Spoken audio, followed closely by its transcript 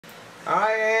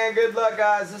Alright, and good luck,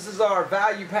 guys. This is our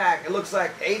value pack. It looks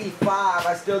like 85.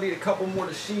 I still need a couple more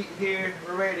to sheet here.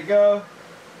 We're ready to go.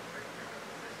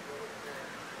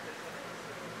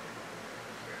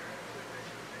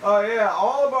 Oh yeah,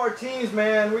 all of our teams,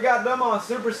 man, we got them on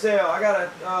super sale. I got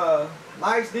a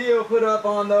nice deal put up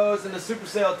on those in the super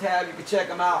sale tab. You can check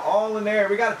them out all in there.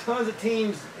 We got tons of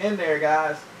teams in there,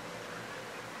 guys.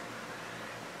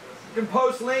 You can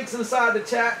post links inside the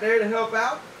chat there to help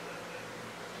out.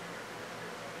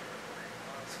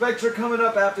 Spectra coming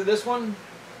up after this one.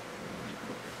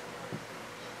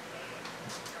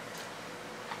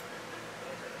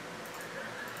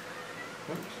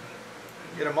 Oops.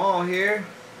 Get them all here.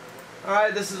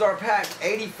 Alright, this is our pack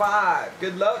 85.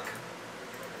 Good luck.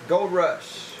 Gold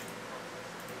Rush.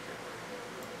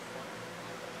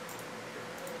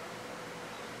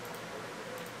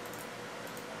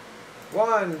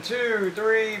 One, two,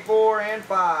 three, 4, and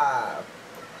 5.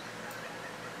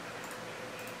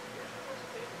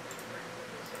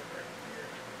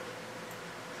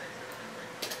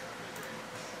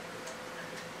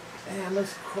 And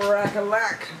let's crack a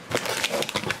lack.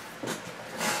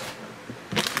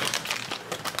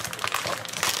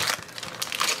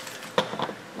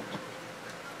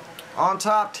 On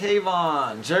top,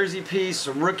 Tavon, jersey piece,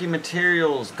 rookie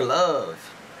materials,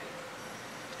 glove.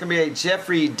 It's going to be a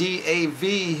Jeffrey DAV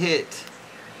hit.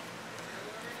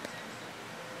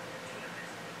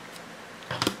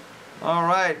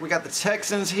 Alright, we got the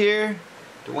Texans here.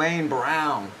 Dwayne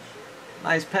Brown.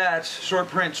 Nice patch. Short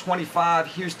print 25,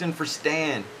 Houston for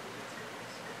Stan.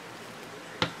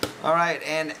 Alright,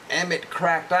 and Emmett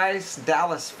cracked ice.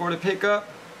 Dallas for the pickup.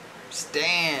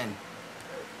 Stan.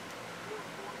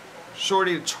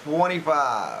 Shorty to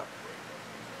 25.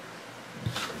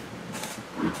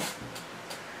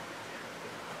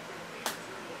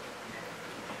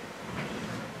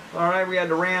 Alright, we had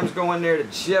the Rams go in there to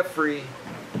Jeffrey.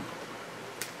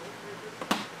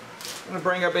 I'm going to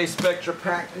bring up a Spectra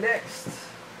pack next.